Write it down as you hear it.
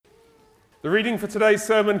The reading for today's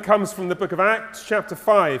sermon comes from the book of Acts, chapter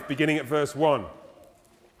 5, beginning at verse 1.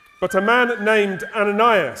 But a man named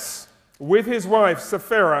Ananias, with his wife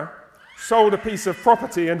Sapphira, sold a piece of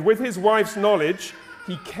property, and with his wife's knowledge,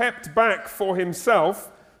 he kept back for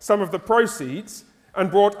himself some of the proceeds and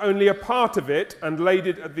brought only a part of it and laid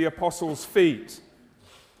it at the apostles' feet.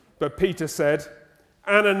 But Peter said,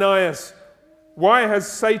 Ananias, why has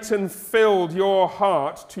Satan filled your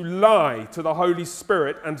heart to lie to the Holy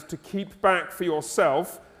Spirit and to keep back for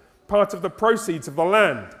yourself part of the proceeds of the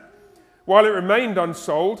land? While it remained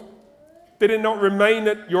unsold, did it not remain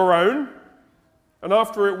at your own? And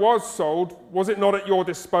after it was sold, was it not at your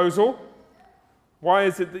disposal? Why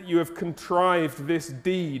is it that you have contrived this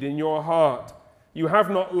deed in your heart? You have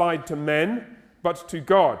not lied to men, but to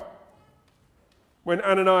God. When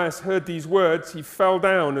Ananias heard these words, he fell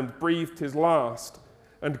down and breathed his last,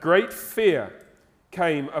 and great fear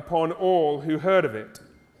came upon all who heard of it.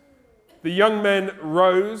 The young men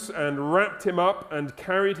rose and wrapped him up and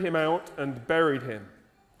carried him out and buried him.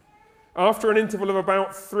 After an interval of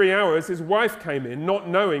about 3 hours, his wife came in, not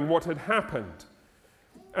knowing what had happened.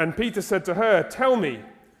 And Peter said to her, Tell me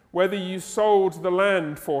whether you sold the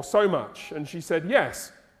land for so much. And she said,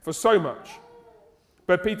 Yes, for so much.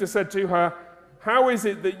 But Peter said to her, How is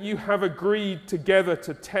it that you have agreed together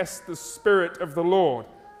to test the Spirit of the Lord?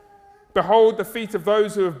 Behold, the feet of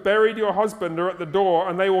those who have buried your husband are at the door,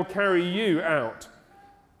 and they will carry you out.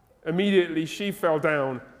 Immediately she fell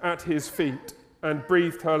down at his feet and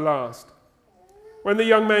breathed her last. When the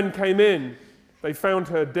young men came in, they found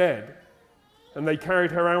her dead, and they carried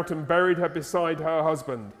her out and buried her beside her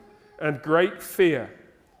husband. And great fear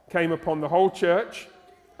came upon the whole church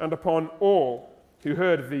and upon all who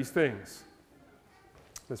heard of these things.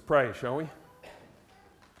 Let's pray, shall we?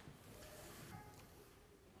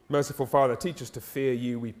 Merciful Father, teach us to fear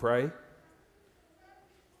you, we pray.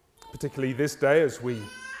 Particularly this day as we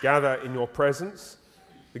gather in your presence,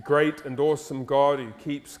 the great and awesome God who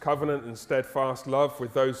keeps covenant and steadfast love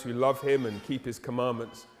with those who love him and keep his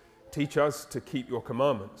commandments. Teach us to keep your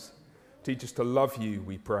commandments. Teach us to love you,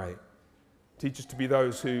 we pray. Teach us to be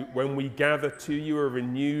those who, when we gather to you, are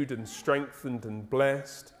renewed and strengthened and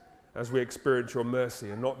blessed as we experience your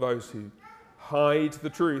mercy, and not those who hide the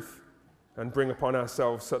truth and bring upon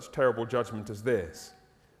ourselves such terrible judgment as this.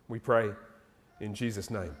 We pray in Jesus'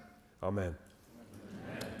 name. Amen.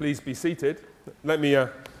 Amen. Please be seated. Let me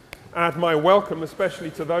add my welcome,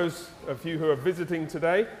 especially to those of you who are visiting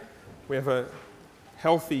today. We have a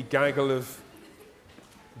healthy gaggle of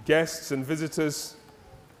guests and visitors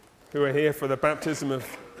who are here for the baptism of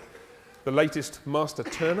the latest Master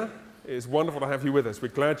Turner. It is wonderful to have you with us. We're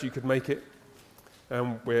glad you could make it,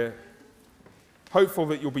 and we're hopeful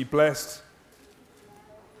that you'll be blessed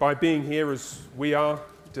by being here as we are,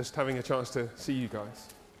 just having a chance to see you guys.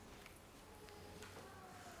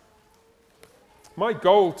 My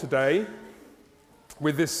goal today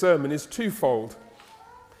with this sermon is twofold.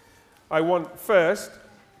 I want first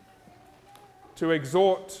to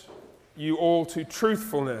exhort you all to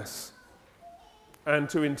truthfulness and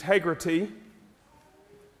to integrity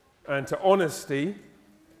and to honesty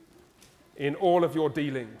in all of your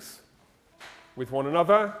dealings with one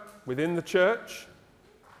another, within the church,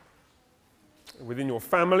 within your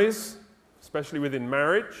families, especially within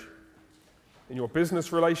marriage, in your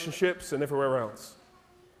business relationships and everywhere else.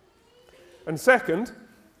 And second,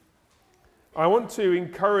 I want to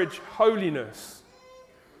encourage holiness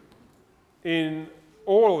in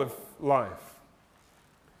all of life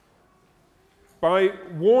by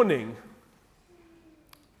warning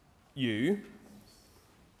you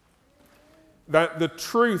that the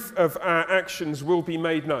truth of our actions will be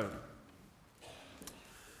made known.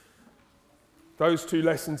 Those two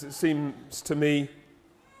lessons, it seems to me,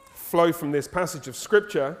 flow from this passage of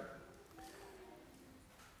Scripture.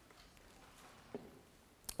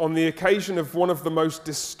 On the occasion of one of the most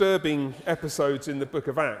disturbing episodes in the book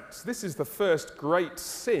of Acts. This is the first great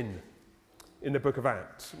sin in the book of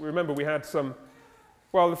Acts. Remember, we had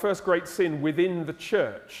the first great sin within the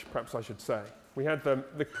church, perhaps I should say. We had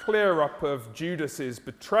the clear-up of Judas's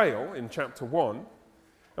betrayal in chapter 1,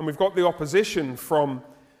 and we've got the opposition from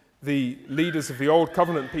the leaders of the Old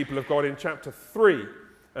Covenant people of God in chapter 3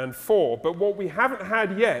 and 4. But what we haven't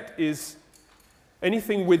had yet is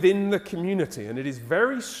anything within the community, and it is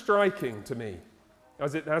very striking to me,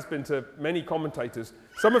 as it has been to many commentators,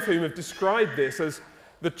 some of whom have described this as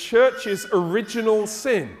the church's original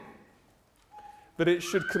sin, that it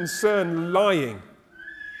should concern lying.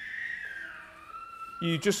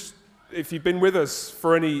 If you've been with us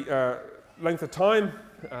for any length of time,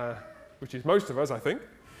 which is most of us, I think,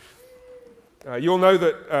 you'll know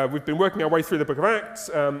that we've been working our way through the book of Acts,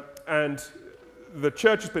 and the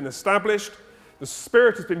church has been established. The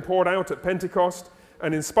Spirit has been poured out at Pentecost.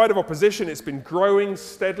 And in spite of opposition, it's been growing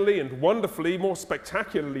steadily and wonderfully, more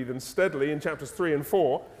spectacularly than steadily in chapters 3 and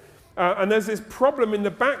 4. And there's this problem in the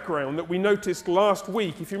background that we noticed last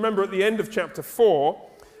week. If you remember at the end of chapter 4,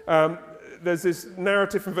 there's this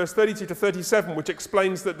narrative from verse 32 to 37 which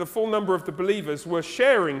explains that the full number of the believers were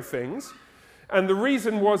sharing things. And the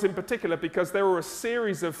reason was in particular because there were a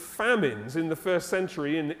series of famines in the first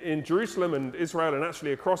century in Jerusalem and Israel and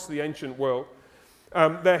actually across the ancient world.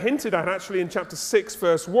 They're hinted at actually in chapter 6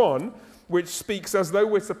 verse 1, which speaks as though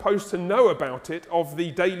we're supposed to know about it, of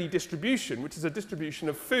the daily distribution, which is a distribution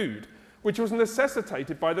of food, which was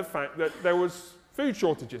necessitated by the fact that there was food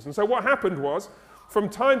shortages. And so what happened was, from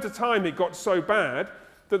time to time it got so bad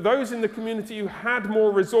that those in the community who had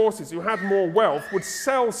more resources, who had more wealth, would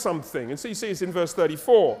sell something. And so you see this in verse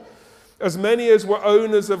 34. As many as were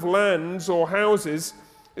owners of lands or houses,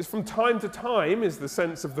 is from time to time, is the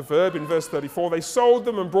sense of the verb in verse 34. They sold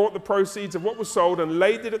them and brought the proceeds of what was sold and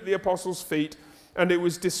laid it at the apostles' feet, and it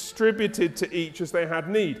was distributed to each as they had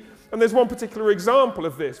need. And there's one particular example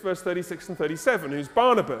of this, verse 36 and 37, who's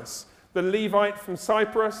Barnabas, the Levite from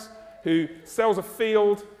Cyprus, who sells a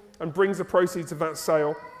field and brings the proceeds of that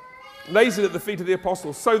sale, lays it at the feet of the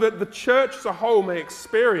apostles, so that the church as a whole may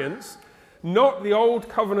experience not the old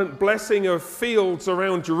covenant blessing of fields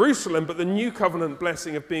around Jerusalem, but the new covenant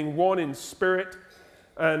blessing of being one in spirit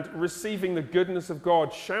and receiving the goodness of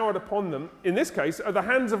God showered upon them, in this case, at the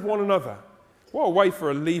hands of one another. What a way for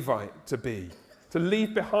a Levite to be, to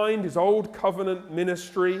leave behind his old covenant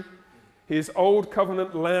ministry, his old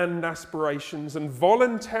covenant land aspirations, and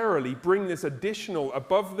voluntarily bring this additional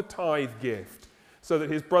above the tithe gift so that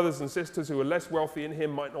his brothers and sisters who are less wealthy in him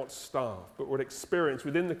might not starve, but would experience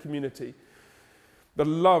within the community the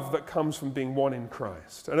love that comes from being one in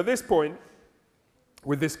Christ. And at this point,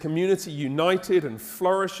 with this community united and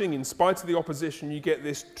flourishing in spite of the opposition, you get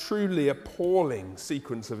this truly appalling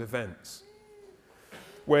sequence of events.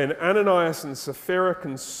 When Ananias and Sapphira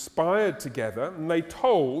conspired together and they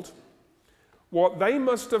told what they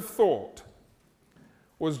must have thought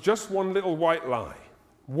was just one little white lie.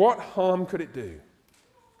 What harm could it do?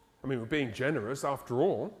 I mean, we're being generous after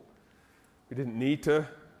all. We didn't need to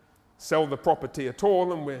sell the property at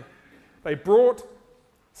all, and they brought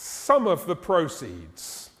some of the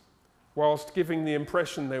proceeds whilst giving the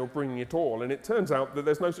impression they were bringing it all. And it turns out that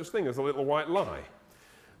there's no such thing as a little white lie.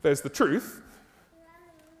 There's the truth.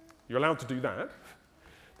 You're allowed to do that.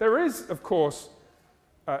 There is, of course,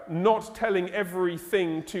 not telling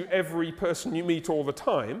everything to every person you meet all the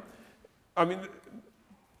time. I mean,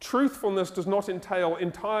 truthfulness does not entail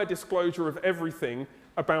entire disclosure of everything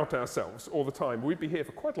about ourselves all the time. We'd be here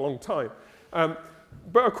for quite a long time.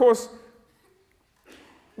 But of course,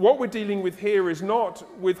 what we're dealing with here is not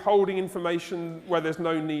withholding information where there's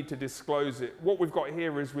no need to disclose it. What we've got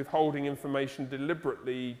here is withholding information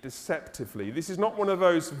deliberately, deceptively. This is not one of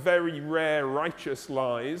those very rare righteous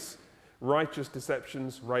lies, righteous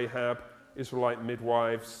deceptions, Rahab, Israelite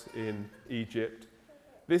midwives in Egypt.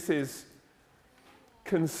 This is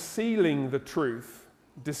concealing the truth,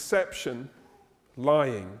 deception,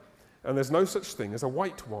 lying, and there's no such thing as a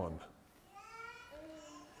white one.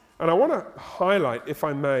 And I want to highlight, if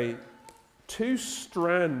I may, two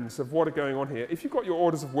strands of what are going on here. If you've got your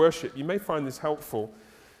orders of worship, you may find this helpful,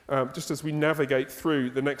 just as we navigate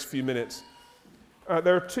through the next few minutes.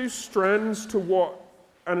 There are two strands to what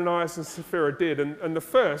Ananias and Sapphira did, and the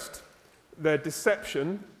first, their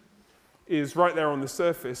deception, is right there on the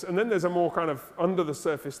surface, and then there's a more kind of under the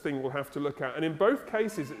surface thing we'll have to look at. And in both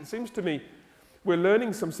cases, it seems to me, we're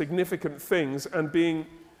learning some significant things and being,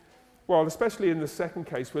 well, especially in the second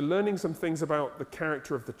case, we're learning some things about the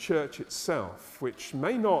character of the church itself, which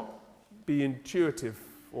may not be intuitive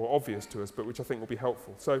or obvious to us, but which I think will be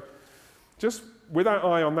helpful. So just with our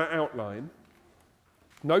eye on that outline,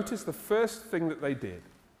 notice the first thing that they did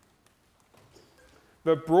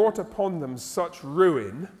that brought upon them such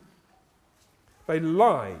ruin. They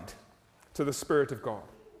lied to the Spirit of God.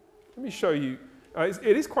 Let me show you.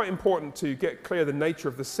 It is quite important to get clear the nature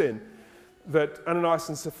of the sin that Ananias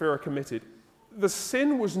and Sapphira committed. The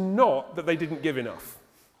sin was not that they didn't give enough.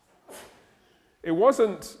 It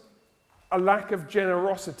wasn't a lack of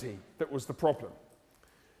generosity that was the problem.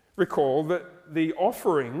 Recall that the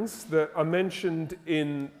offerings that are mentioned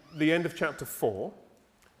in the end of chapter 4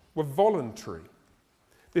 were voluntary.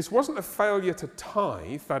 This wasn't a failure to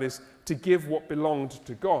tithe, that is, to give what belonged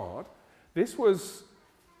to God. This was,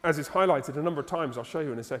 as is highlighted a number of times, I'll show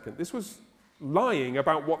you in a second, this was lying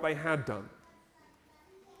about what they had done.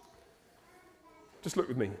 Just look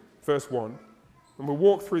with me, verse 1, and we'll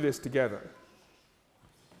walk through this together.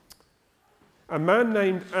 a man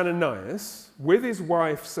named Ananias with his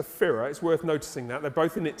wife Sapphira. It's worth noticing that. They're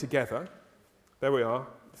both in it together. There we are.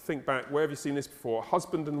 Think back. Where have you seen this before?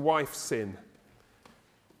 Husband and wife sin.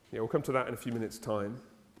 Yeah, we'll come to that in a few minutes' time.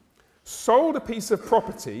 Sold a piece of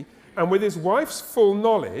property, and with his wife's full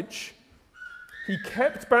knowledge, he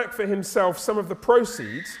kept back for himself some of the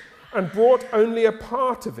proceeds and brought only a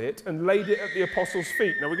part of it and laid it at the apostles'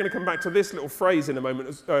 feet. Now, we're going to come back to this little phrase in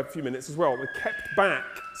a few minutes as well. They kept back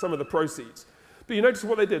some of the proceeds. But you notice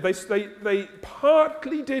what they did. They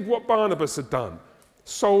partly did what Barnabas had done,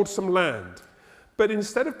 sold some land. But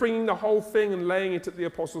instead of bringing the whole thing and laying it at the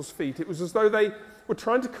apostles' feet, it was as though they were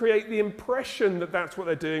trying to create the impression that that's what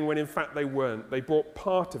they're doing when in fact they weren't. They brought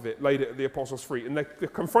part of it, laid it at the apostles' feet. And they're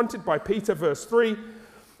confronted by Peter, verse 3.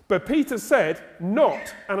 But Peter said,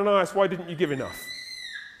 not, Ananias, why didn't you give enough?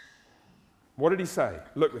 What did he say?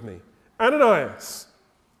 Look with me. Ananias,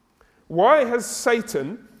 why has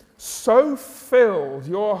Satan so filled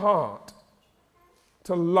your heart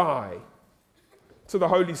to lie to the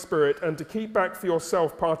Holy Spirit and to keep back for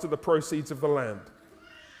yourself part of the proceeds of the land?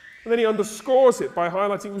 And then he underscores it by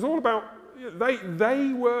highlighting it was all about,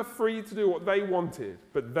 they were free to do what they wanted,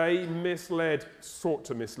 but they sought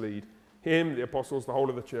to mislead him, the apostles, the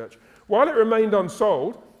whole of the church. While it remained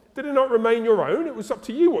unsold, did it not remain your own? It was up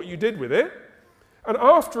to you what you did with it. And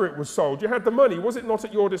after it was sold, you had the money. Was it not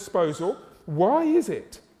at your disposal? Why is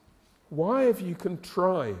it? Why have you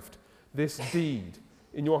contrived this deed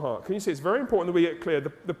in your heart? Can you see? It's very important that we get clear.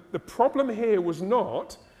 The problem here was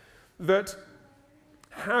not that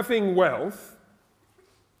having wealth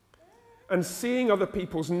and seeing other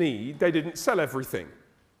people's need, they didn't sell everything.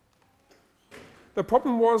 The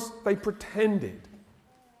problem was they pretended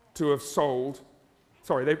to have sold,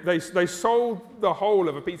 they sold the whole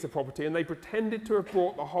of a piece of property and they pretended to have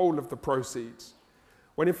brought the whole of the proceeds,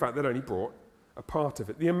 when in fact they'd only brought a part of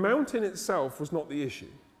it. The amount in itself was not the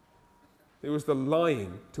issue. It was the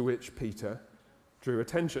lying to which Peter drew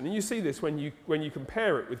attention. And you see this when you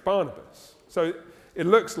compare it with Barnabas. So it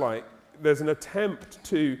looks like there's an attempt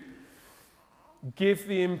to give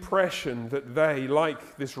the impression that they,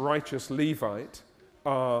 like this righteous Levite,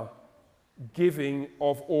 are giving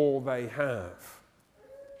of all they have.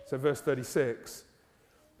 So verse 36,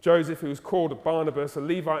 Joseph, who was called Barnabas, a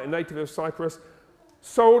Levite, a native of Cyprus,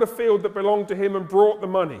 sold a field that belonged to him and brought the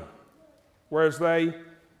money, whereas they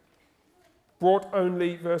brought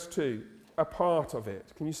only, verse 2, a part of it.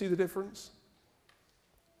 Can you see the difference?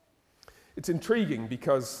 It's intriguing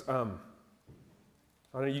because I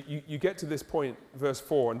know you get to this point, verse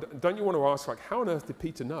 4, and don't you want to ask, how on earth did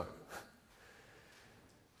Peter know?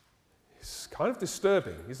 It's kind of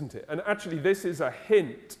disturbing, isn't it? And actually, this is a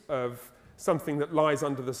hint of something that lies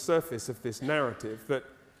under the surface of this narrative, that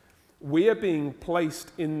we are being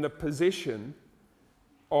placed in the position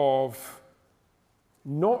of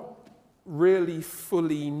not really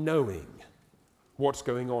fully knowing what's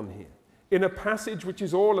going on here, in a passage which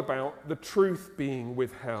is all about the truth being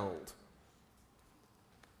withheld.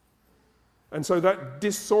 And so that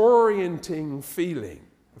disorienting feeling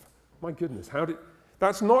of, my goodness,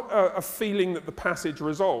 that's not a feeling that the passage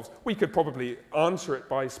resolves. We could probably answer it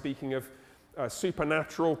by speaking of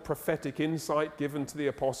supernatural prophetic insight given to the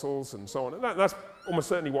apostles and so on. That's almost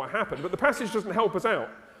certainly what happened. But the passage doesn't help us out.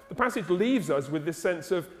 The passage leaves us with this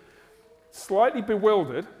sense of slightly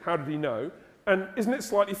bewildered. How did he know? And isn't it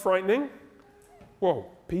slightly frightening? Well,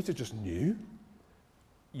 Peter just knew?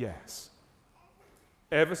 Yes.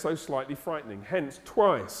 Ever so slightly frightening. Hence,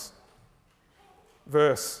 twice,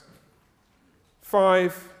 verse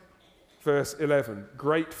 5, verse 11,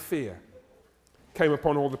 great fear came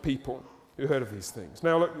upon all the people who heard of these things.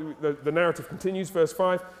 Now look, the narrative continues, verse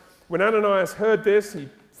 5. When Ananias heard this, he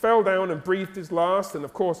fell down and breathed his last, and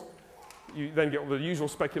of course, you then get all the usual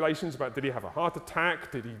speculations about, did he have a heart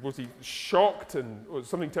attack? Was he shocked or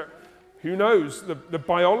something terrible? Who knows? The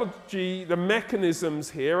biology, the mechanisms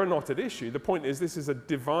here are not at issue. The point is, this is a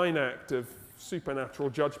divine act of supernatural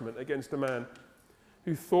judgment against a man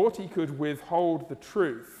who thought he could withhold the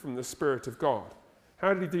truth from the Spirit of God.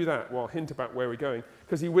 How did he do that? Well, hint about where we're going.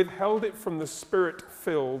 Because he withheld it from the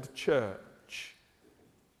Spirit-filled church.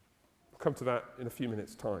 We'll come to that in a few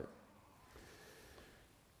minutes' time.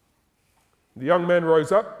 The young men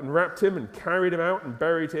rose up and wrapped him and carried him out and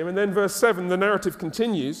buried him. And then verse 7, the narrative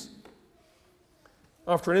continues.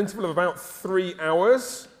 After an interval of about 3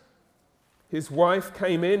 hours, his wife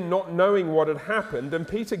came in, not knowing what had happened, and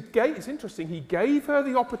Peter it's interesting, he gave her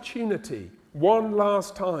the opportunity, one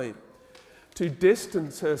last time, to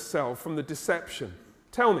distance herself from the deception.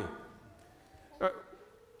 Tell me,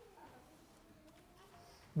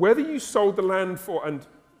 whether you sold the land for, and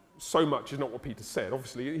so much is not what Peter said.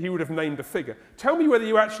 Obviously, he would have named a figure. Tell me whether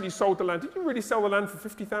you actually sold the land. Did you really sell the land for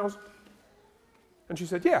 50,000? And she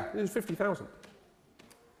said, yeah, it was 50,000.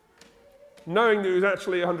 Knowing that it was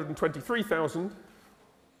actually 123,000.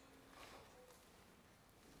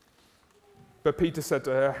 But Peter said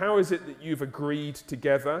to her, how is it that you've agreed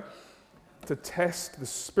together to test the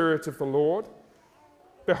Spirit of the Lord?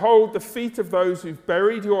 Behold, the feet of those who've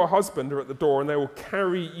buried your husband are at the door, and they will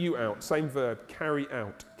carry you out. Same verb, carry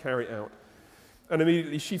out, carry out. And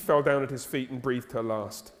immediately she fell down at his feet and breathed her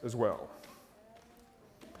last as well.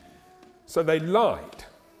 So they lied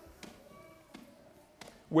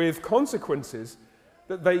with consequences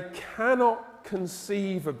that they cannot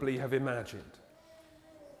conceivably have imagined.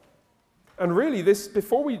 And really,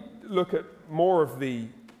 before we look at more of the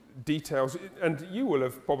details, and you will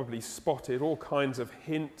have probably spotted all kinds of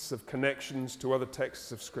hints of connections to other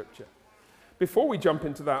texts of Scripture. Before we jump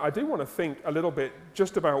into that, I do want to think a little bit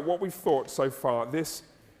just about what we've thought so far, this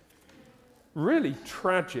really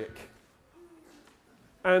tragic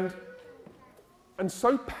and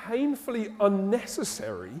so painfully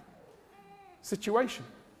unnecessary situation.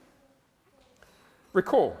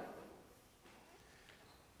 Recall,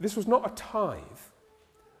 this was not a tithe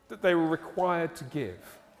that they were required to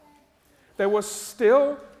give. There were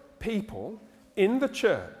still people in the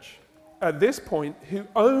church at this point who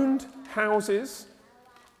owned houses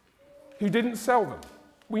who didn't sell them.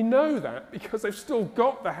 We know that because they've still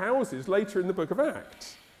got the houses later in the book of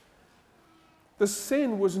Acts. The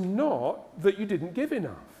sin was not that you didn't give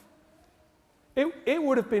enough. It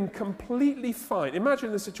would have been completely fine.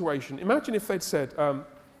 Imagine the situation. Imagine if they'd said,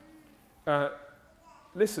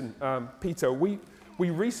 listen, Peter, we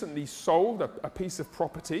recently sold a piece of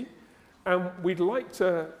property, and we'd like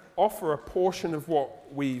to offer a portion of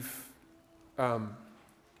what we've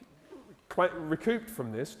recouped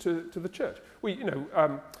from this to the church.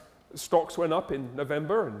 Stocks went up in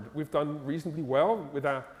November, and we've done reasonably well with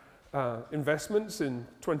our investments in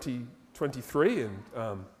 2023,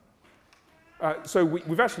 and so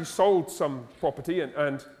we've actually sold some property,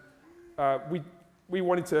 and we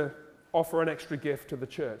wanted to offer an extra gift to the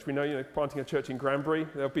church. We know, planting a church in Granbury,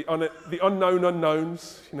 there'll be the unknown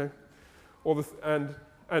unknowns,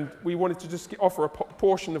 and we wanted to just offer a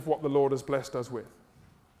portion of what the Lord has blessed us with.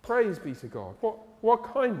 Praise be to God. What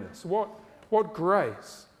kindness, what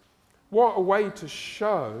grace, what a way to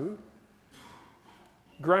show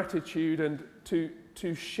gratitude and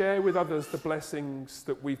to share with others the blessings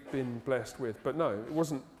that we've been blessed with. But no, it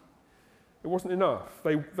wasn't enough.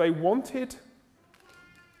 They wanted,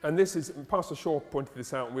 and Pastor Shaw pointed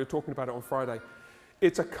this out, and we were talking about it on Friday,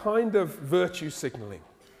 it's a kind of virtue signaling.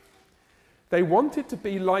 They wanted to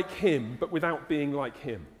be like him, but without being like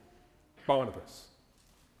him. Barnabas.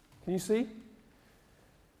 Can you see?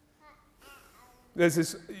 There's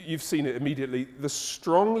this, you've seen it immediately, the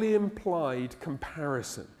strongly implied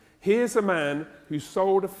comparison. Here's a man who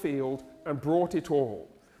sold a field and brought it all,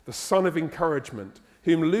 the son of encouragement,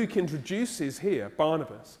 whom Luke introduces here,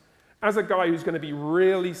 Barnabas, as a guy who's going to be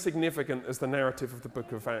really significant as the narrative of the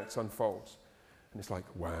book of Acts unfolds. And it's like,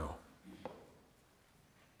 wow.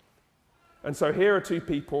 And so here are two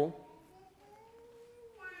people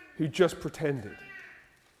who just pretended,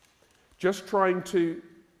 just trying to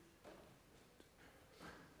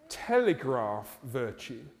telegraph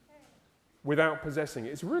virtue without possessing it.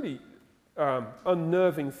 It's really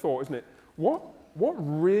unnerving thought, isn't it? What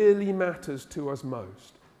really matters to us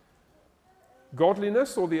most?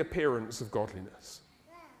 Godliness or the appearance of godliness?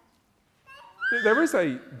 There is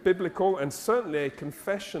a biblical and certainly a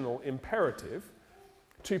confessional imperative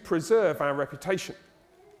to preserve our reputation.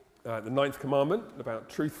 The ninth commandment about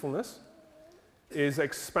truthfulness is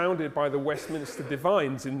expounded by the Westminster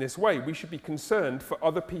Divines in this way. We should be concerned for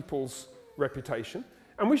other people's reputation,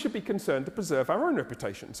 and we should be concerned to preserve our own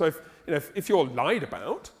reputation. So if you're lied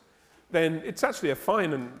about, then it's actually a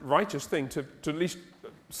fine and righteous thing to at least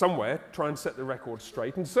somewhere try and set the record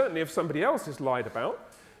straight. And certainly if somebody else is lied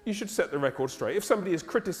about, you should set the record straight. If somebody is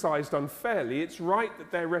criticized unfairly, it's right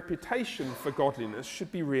that their reputation for godliness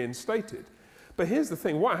should be reinstated. But here's the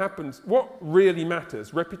thing, what happens, what really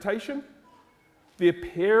matters? Reputation? The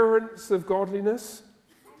appearance of godliness?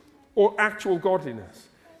 Or actual godliness?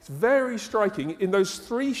 It's very striking in those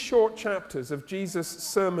 3 short chapters of Jesus'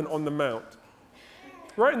 Sermon on the Mount.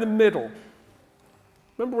 Right in the middle.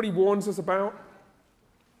 Remember what he warns us about?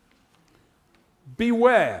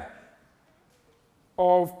 Beware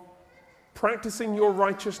of practicing your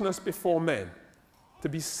righteousness before men to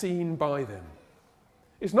be seen by them.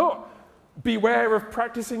 It's not beware of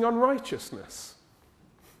practicing unrighteousness,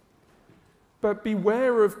 but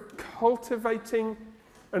beware of cultivating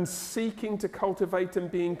and seeking to cultivate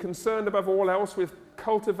and being concerned above all else with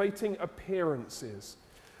cultivating appearances.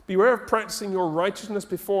 Beware of practicing your righteousness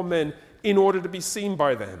before men in order to be seen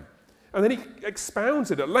by them. And then he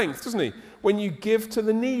expounds it at length, doesn't he? When you give to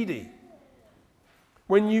the needy,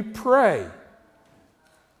 when you pray,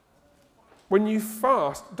 when you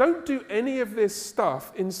fast, don't do any of this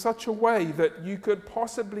stuff in such a way that you could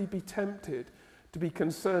possibly be tempted to be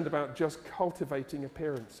concerned about just cultivating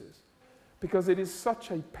appearances, because it is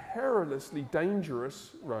such a perilously dangerous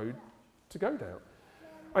road to go down.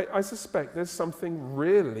 I suspect there's something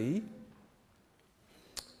really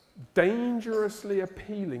dangerously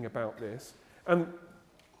appealing about this, and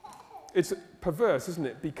it's perverse, isn't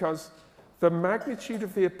it? Because the magnitude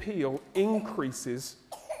of the appeal increases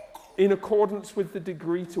in accordance with the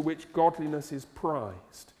degree to which godliness is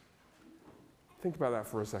prized. Think about that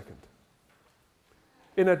for a second.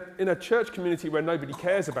 In a church community where nobody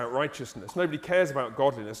cares about righteousness, nobody cares about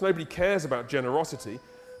godliness, nobody cares about generosity,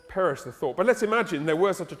 perish the thought. But let's imagine there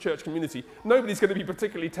were such a church community. Nobody's going to be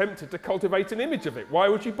particularly tempted to cultivate an image of it. Why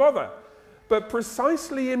would you bother? But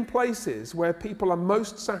precisely in places where people are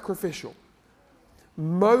most sacrificial,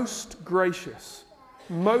 most gracious,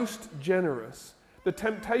 most generous, the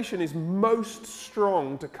temptation is most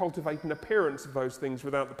strong to cultivate an appearance of those things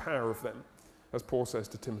without the power of them, as Paul says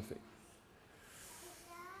to Timothy.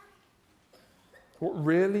 What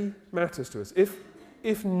really matters to us,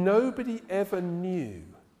 if nobody ever knew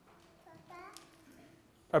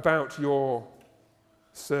about your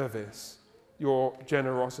service, your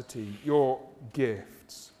generosity, your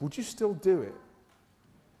gifts, would you still do it?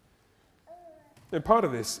 And part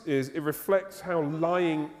of this is it reflects how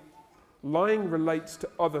lying relates to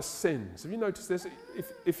other sins. Have you noticed this?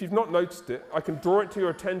 If you've not noticed it, I can draw it to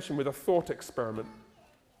your attention with a thought experiment.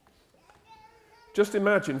 Just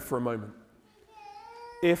imagine for a moment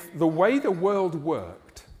if the way the world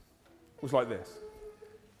worked was like this.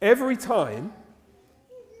 Every time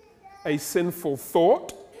a sinful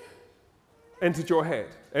thought entered your head,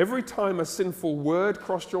 every time a sinful word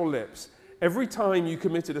crossed your lips, every time you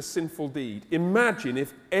committed a sinful deed, imagine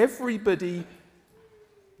if everybody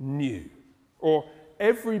knew, or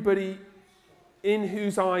everybody in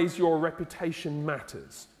whose eyes your reputation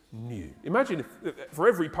matters knew. Imagine if for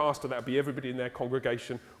every pastor that would be everybody in their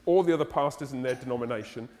congregation, all the other pastors in their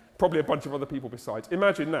denomination, probably a bunch of other people besides.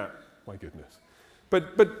 Imagine that. My goodness. But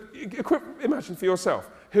imagine for yourself,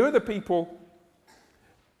 who are the people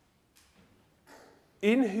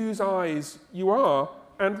in whose eyes you are,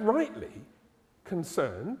 and rightly,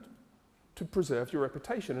 concerned to preserve your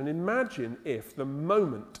reputation? And imagine if the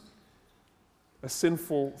moment a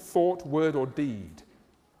sinful thought, word, or deed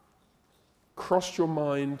crossed your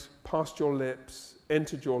mind, passed your lips,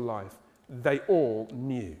 entered your life, they all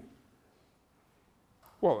knew.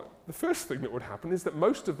 Well, the first thing that would happen is that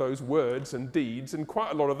most of those words and deeds and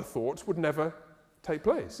quite a lot of the thoughts would never take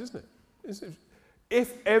place, isn't it?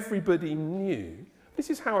 If everybody knew,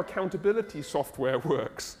 this is how accountability software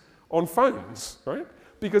works on phones, right?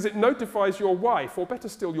 Because it notifies your wife, or better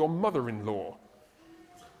still, your mother-in-law.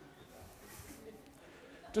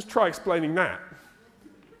 Just try explaining that.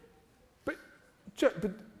 But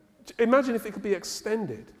imagine if it could be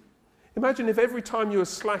extended. Imagine if every time you were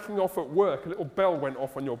slacking off at work, a little bell went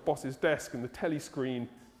off on your boss's desk and the telly screen,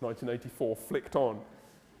 1984, flicked on.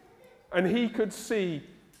 And he could see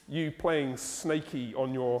you playing Snakey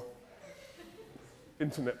on your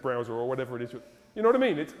internet browser or whatever it is. You know what I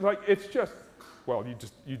mean? It's just, well,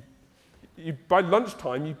 by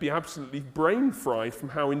lunchtime, you'd be absolutely brain fried from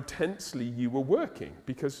how intensely you were working,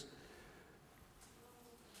 because,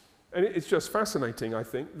 and it's just fascinating, I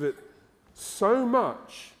think, that so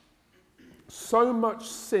much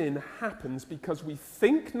sin happens because we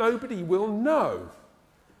think nobody will know.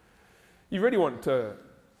 You really want to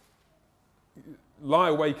lie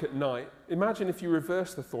awake at night. Imagine if you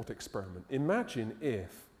reverse the thought experiment. Imagine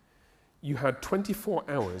if you had 24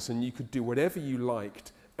 hours and you could do whatever you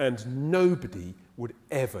liked and nobody would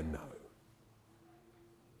ever know.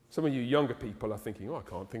 Some of you younger people are thinking, oh, I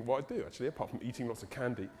can't think what I do, actually, apart from eating lots of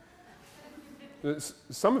candy.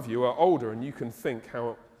 Some of you are older and you can think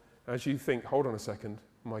how, as you think, hold on a second,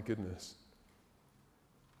 my goodness.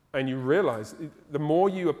 And you realize the more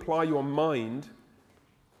you apply your mind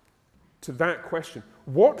to that question,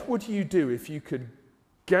 what would you do if you could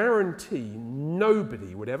guarantee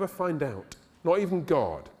nobody would ever find out, not even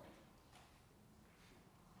God?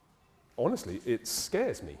 Honestly, it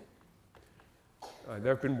scares me.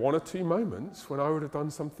 There have been one or two moments when I would have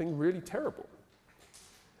done something really terrible.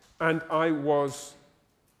 And I was,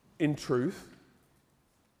 in truth,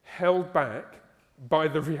 held back by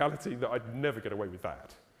the reality that I'd never get away with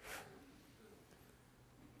that.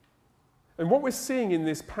 And what we're seeing in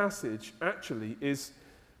this passage actually is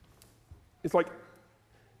it's like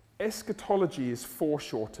eschatology is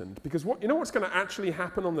foreshortened, because you know what's going to actually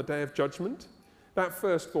happen on the day of judgment? That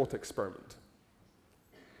first thought experiment.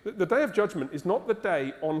 The day of judgment is not the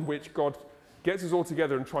day on which God gets us all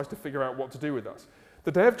together and tries to figure out what to do with us.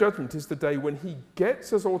 The day of judgment is the day when he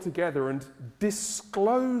gets us all together and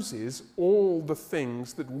discloses all the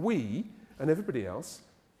things that we and everybody else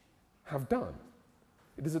have done.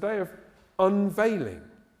 It is a day of unveiling.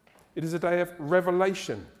 It is a day of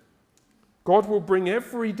revelation. God will bring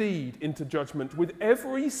every deed into judgment with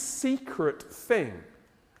every secret thing.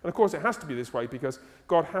 And of course it has to be this way because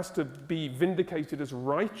God has to be vindicated as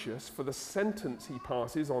righteous for the sentence he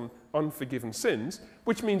passes on unforgiven sins,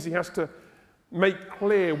 which means he has to make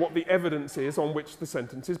clear what the evidence is on which the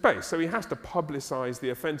sentence is based. So he has to publicize the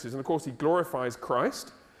offenses. And of course he glorifies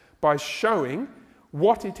Christ by showing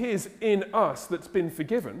what it is in us that's been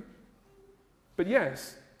forgiven. But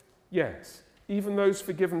yes, even those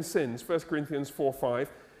forgiven sins, 1 Corinthians 4:5,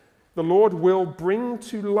 the Lord will bring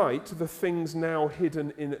to light the things now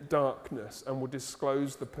hidden in darkness and will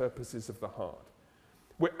disclose the purposes of the heart.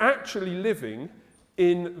 We're actually living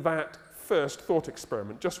in that first thought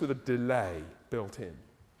experiment, just with a delay built in.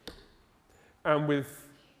 And with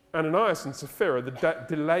Ananias and Sapphira, the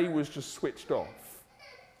delay was just switched off.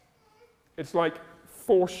 It's like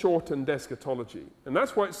foreshortened eschatology. And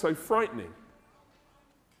that's why it's so frightening.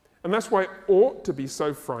 And that's why it ought to be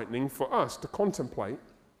so frightening for us to contemplate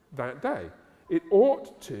that day. It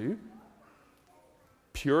ought to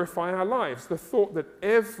purify our lives, the thought that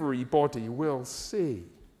everybody will see.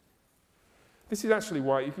 This is actually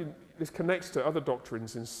why this connects to other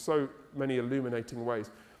doctrines in so many illuminating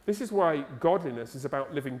ways. This is why godliness is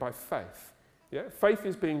about living by faith. Yeah? Faith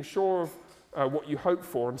is being sure of what you hope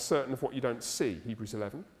for and certain of what you don't see, Hebrews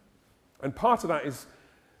 11. And part of that is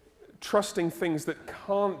trusting things that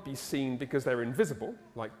can't be seen because they're invisible,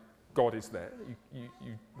 like God is there.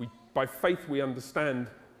 By faith we understand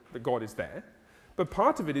that God is there. But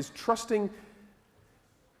part of it is trusting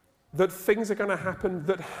that things are going to happen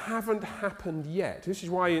that haven't happened yet. This is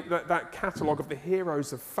why that catalogue of the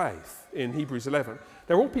heroes of faith in Hebrews 11,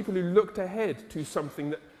 they're all people who looked ahead to something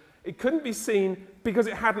that it couldn't be seen because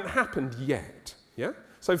it hadn't happened yet. Yeah?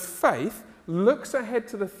 So faith looks ahead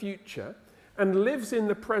to the future and lives in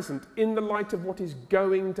the present in the light of what is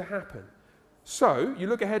going to happen. So, you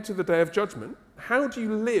look ahead to the day of judgment. How do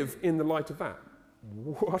you live in the light of that?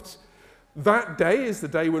 What? That day is the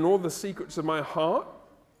day when all the secrets of my heart,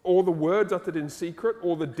 all the words uttered in secret,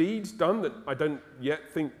 all the deeds done that I don't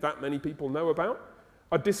yet think that many people know about,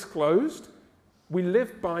 are disclosed. We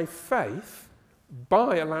live by faith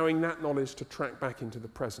by allowing that knowledge to track back into the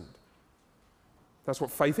present. That's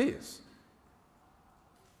what faith is.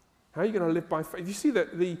 How are you going to live by faith? You see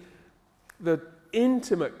that the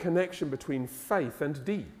intimate connection between faith and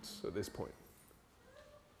deeds at this point.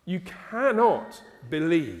 You cannot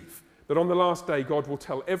believe that on the last day God will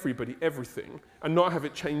tell everybody everything and not have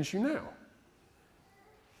it change you now.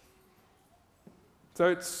 So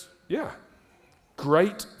it's,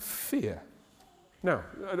 great fear. Now,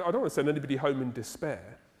 I don't want to send anybody home in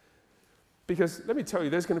despair, because let me tell you,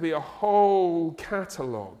 there's going to be a whole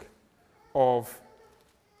catalogue of,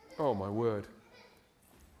 oh my word,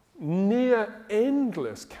 near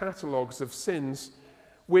endless catalogues of sins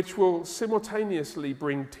which will simultaneously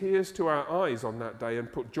bring tears to our eyes on that day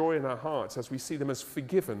and put joy in our hearts as we see them as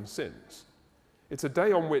forgiven sins. It's a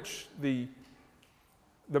day on which the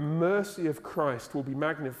mercy of Christ will be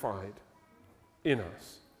magnified in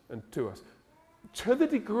us and to us, to the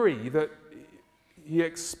degree that he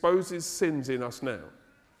exposes sins in us now.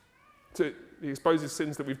 He exposes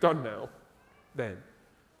sins that we've done now, then.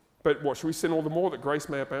 But what, should we sin all the more that grace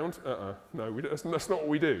may abound? No, that's not what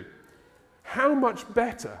we do. How much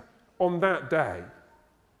better on that day?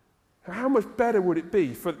 How much better would it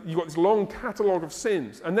be for you've got this long catalogue of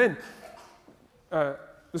sins, and then the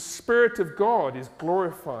Spirit of God is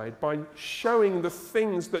glorified by showing the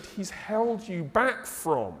things that he's held you back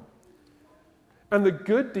from, and the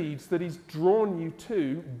good deeds that he's drawn you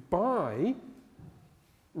to by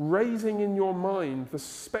raising in your mind the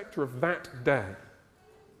spectre of that day.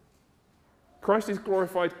 Christ is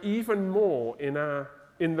glorified even more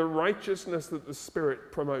in the righteousness that the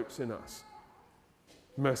Spirit promotes in us,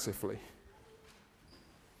 mercifully.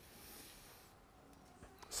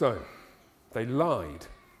 So, they lied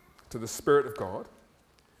to the Spirit of God,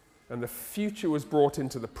 and the future was brought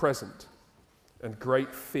into the present, and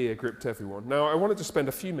great fear gripped everyone. Now, I wanted to spend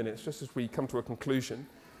a few minutes, just as we come to a conclusion,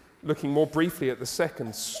 looking more briefly at the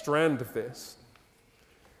second strand of this.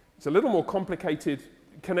 It's a little more complicated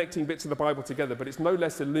connecting bits of the Bible together, but it's no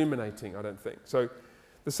less illuminating, I don't think. So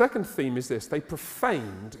the second theme is this: they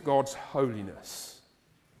profaned God's holiness.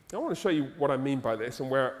 I want to show you what I mean by this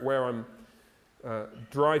and where I'm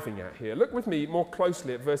driving at here. Look with me more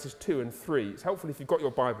closely at verses 2 and 3. It's helpful if you've got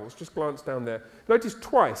your Bibles. Just glance down there. Notice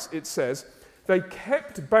twice it says, they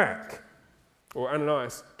kept back, or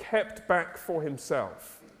Ananias kept back for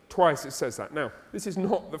himself. Twice it says that. Now, this is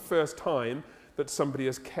not the first time that somebody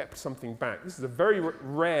has kept something back. This is a very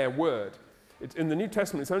rare word. It's in the New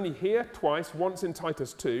Testament, it's only here twice, once in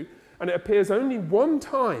Titus 2, and it appears only one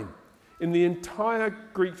time in the entire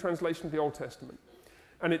Greek translation of the Old Testament.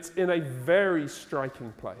 And it's in a very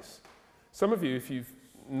striking place. Some of you, if you've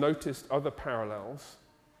noticed other parallels,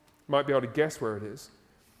 might be able to guess where it is.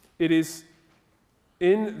 It is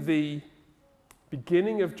in the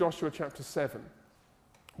beginning of Joshua chapter 7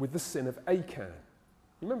 with the sin of Achan.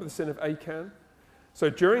 You remember the sin of Achan?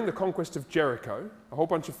 So during the conquest of Jericho, a whole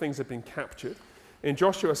bunch of things had been captured. In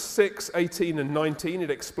Joshua 6, 18 and 19,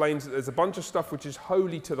 it explains that there's a bunch of stuff which is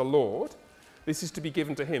holy to the Lord. This is to be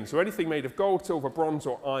given to him. So anything made of gold, silver, bronze,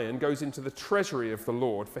 or iron goes into the treasury of the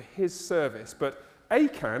Lord for his service. But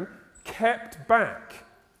Achan kept back,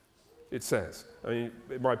 it says. I mean,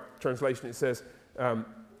 in my translation it says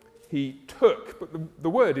he took, but the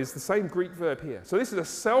word is the same Greek verb here. So this is a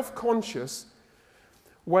self-conscious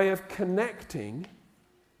way of connecting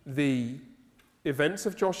the events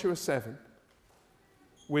of Joshua 7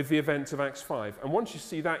 with the events of Acts 5. And once you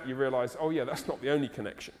see that, you realize, oh yeah, that's not the only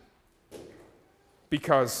connection.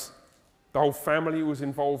 Because the whole family was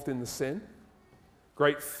involved in the sin.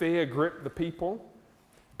 Great fear gripped the people.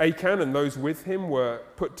 Achan and those with him were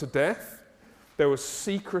put to death. There was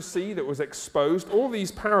secrecy that was exposed. All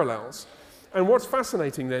these parallels. And what's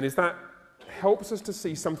fascinating then is that helps us to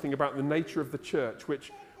see something about the nature of the church,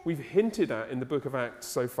 which we've hinted at in the book of Acts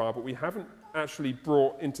so far, but we haven't actually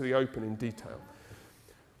brought into the open in detail.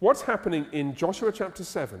 What's happening in Joshua chapter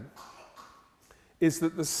 7 is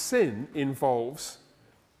that the sin involves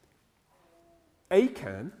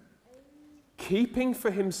Achan keeping for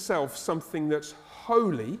himself something that's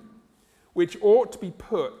holy, which ought to be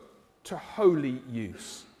put to holy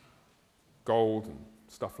use. Gold and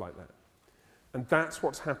stuff like that. And that's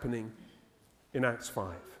what's happening in Acts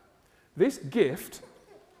 5. This gift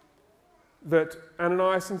that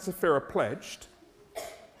Ananias and Sapphira pledged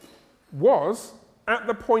was, at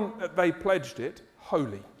the point that they pledged it,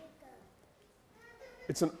 holy.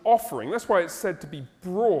 It's an offering. That's why it's said to be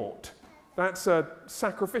brought. That's a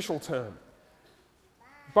sacrificial term.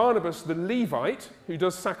 Barnabas, the Levite, who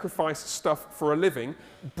does sacrifice stuff for a living,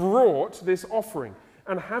 brought this offering.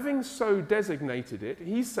 And having so designated it,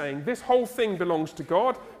 he's saying this whole thing belongs to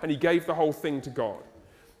God, and he gave the whole thing to God.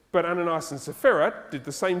 But Ananias and Sapphira did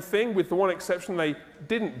the same thing, with the one exception: they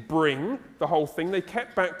didn't bring the whole thing. They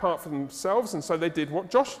kept back part for themselves, and so they did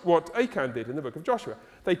what Achan did in the book of Joshua.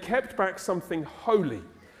 They kept back something holy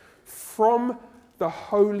from the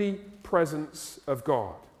holy presence of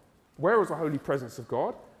God. Where was the holy presence of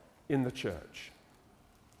God? In the church.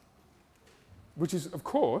 Which is, of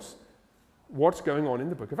course, what's going on in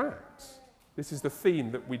the book of Acts. This is the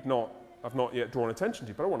theme that I've not yet drawn attention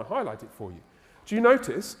to, but I want to highlight it for you. Do you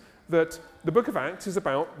notice that the book of Acts is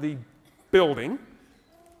about the building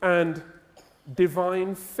and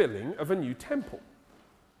divine filling of a new temple?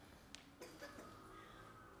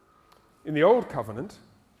 In the Old Covenant,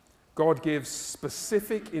 God gives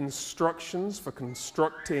specific instructions for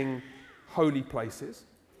constructing holy places,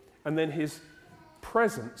 and then his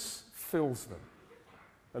presence fills them.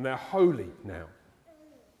 And they're holy now.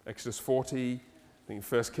 Exodus 40, I think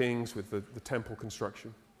 1 Kings with the temple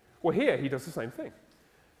construction. Well, here he does the same thing.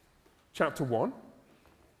 Chapter 1,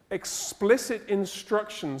 explicit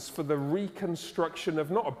instructions for the reconstruction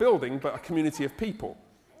of not a building, but a community of people.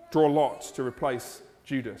 Draw lots to replace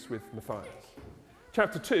Judas with Matthias.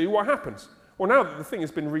 Chapter 2, what happens? Well, now that the thing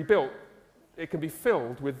has been rebuilt, it can be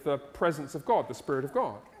filled with the presence of God, the Spirit of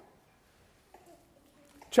God.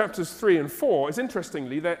 Chapters 3 and 4 is,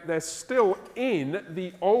 interestingly, they're still in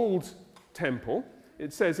the old temple.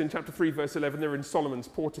 It says in chapter 3, verse 11, they're in Solomon's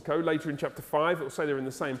portico. Later in chapter 5, it will say they're in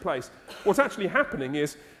the same place. What's actually happening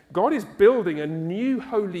is God is building a new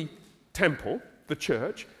holy temple, the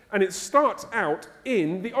church, and it starts out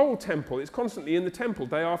in the old temple. It's constantly in the temple,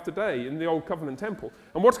 day after day, in the old covenant temple.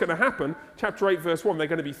 And what's going to happen, chapter 8, verse 1, they're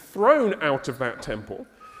going to be thrown out of that temple.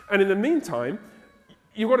 And in the meantime,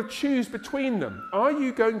 you've got to choose between them. Are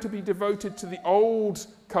you going to be devoted to the old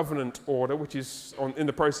covenant order, which is in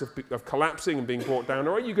the process of collapsing and being brought down,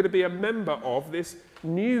 or are you going to be a member of this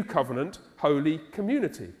new covenant holy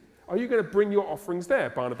community? Are you going to bring your offerings there?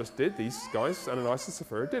 Barnabas did. These guys, Ananias and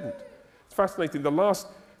Sapphira, didn't. It's fascinating. The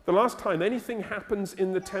last time anything happens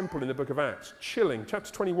in the temple in the book of Acts, chilling, chapter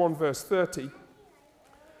 21, verse 30,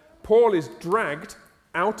 Paul is dragged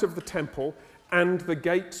out of the temple and the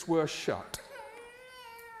gates were shut.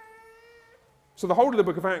 So the whole of the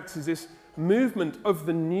book of Acts is this movement of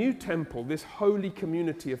the new temple, this holy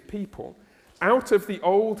community of people, out of the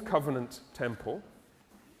old covenant temple,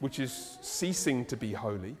 which is ceasing to be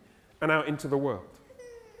holy, and out into the world.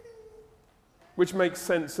 Which makes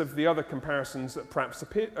sense of the other comparisons that perhaps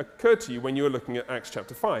occurred to you when you were looking at Acts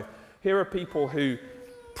chapter 5. Here are people who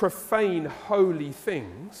profane holy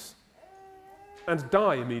things and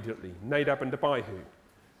die immediately. Nadab and Abihu,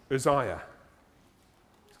 Uzziah.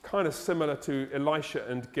 It's kind of similar to Elisha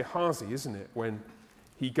and Gehazi, isn't it? When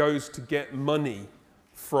he goes to get money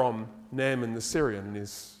from Naaman the Syrian and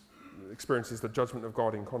experiences the judgment of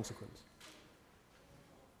God in consequence.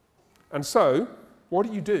 And so, what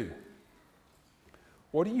do you do?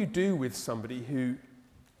 What do you do with somebody who,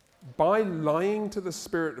 by lying to the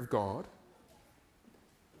Spirit of God,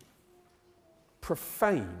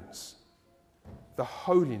 profanes the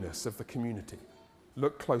holiness of the community?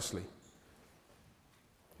 Look closely.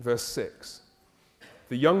 Verse 6.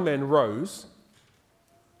 The young men rose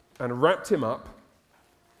and wrapped him up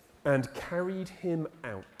and carried him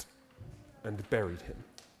out and buried him.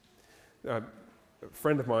 A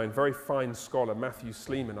friend of mine, very fine scholar, Matthew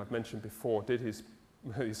Sleeman, I've mentioned before, did his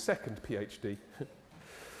second PhD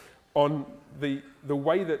on the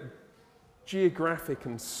way that geographic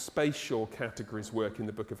and spatial categories work in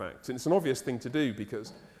the book of Acts. And it's an obvious thing to do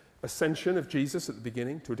because ascension of Jesus at the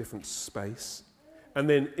beginning to a different space, and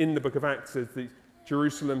then in the book of Acts there's the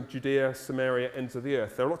Jerusalem, Judea, Samaria, ends of the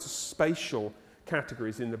earth. There are lots of spatial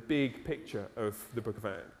categories in the big picture of the book of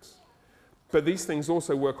Acts. But these things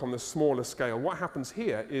also work on the smaller scale. What happens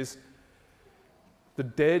here is the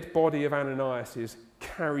dead body of Ananias is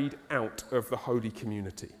carried out of the holy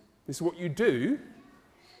community. This is what you do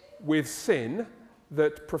with sin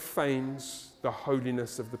that profanes the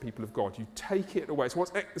holiness of the people of God. You take it away. It's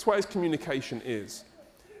what excommunication is.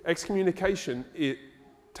 Excommunication, it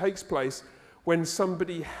takes place when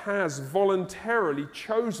somebody has voluntarily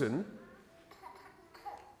chosen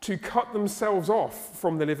to cut themselves off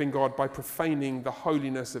from the living God by profaning the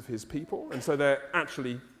holiness of his people, and so they're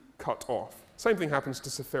actually cut off. Same thing happens to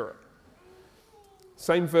Sapphira.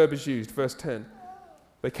 Same verb is used, verse 10.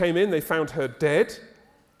 They came in, they found her dead,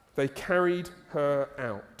 they carried her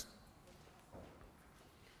out.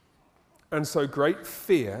 And so great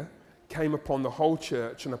fear came upon the whole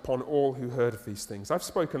church and upon all who heard of these things. I've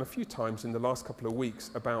spoken a few times in the last couple of weeks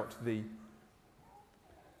about the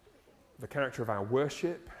character of our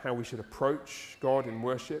worship, how we should approach God in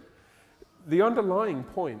worship. The underlying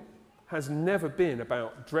point has never been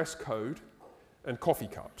about dress code and coffee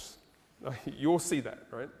cups. You'll see that,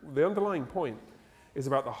 right? The underlying point is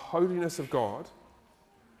about the holiness of God,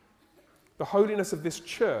 the holiness of this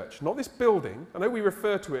church, not this building. I know we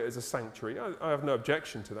refer to it as a sanctuary. I have no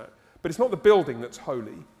objection to that. But it's not the building that's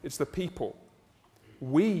holy, it's the people.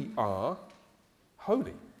 We are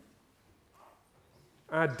holy.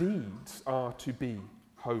 Our deeds are to be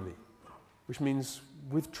holy, which means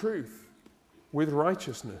with truth, with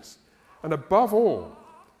righteousness. And above all,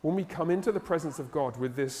 when we come into the presence of God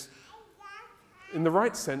with this, in the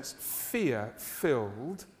right sense,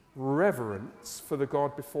 fear-filled reverence for the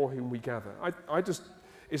God before whom we gather.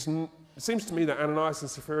 It seems to me that Ananias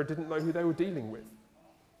and Sapphira didn't know who they were dealing with.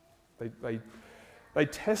 They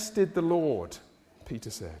tested the Lord, Peter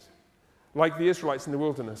said. Like the Israelites in the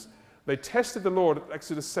wilderness, they tested the Lord at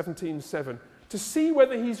Exodus 17:7 to see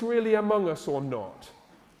whether he's really among us or not.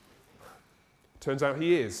 Turns out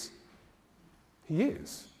he is. He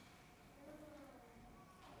is.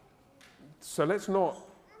 So let's not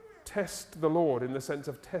test the Lord in the sense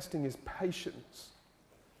of testing his patience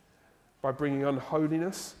by bringing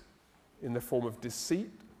unholiness in the form of deceit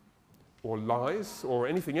or lies or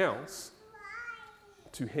anything else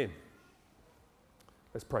to him.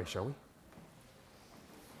 Let's pray, shall we?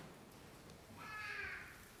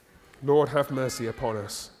 Lord, have mercy upon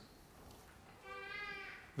us,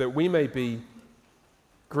 that we may be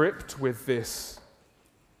gripped with this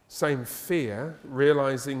same fear,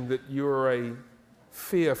 realizing that you are a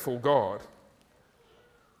fearful God,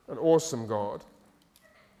 an awesome God.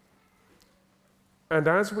 And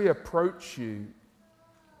as we approach you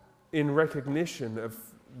in recognition of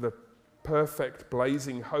the perfect,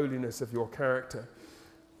 blazing holiness of your character,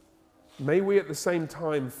 may we at the same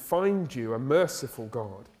time find you a merciful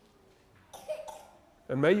God.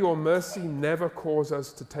 And may your mercy never cause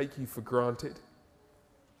us to take you for granted.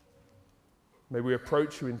 May we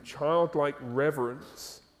approach you in childlike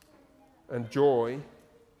reverence and joy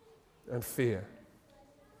and fear.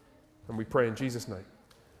 And we pray in Jesus' name.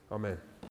 Amen.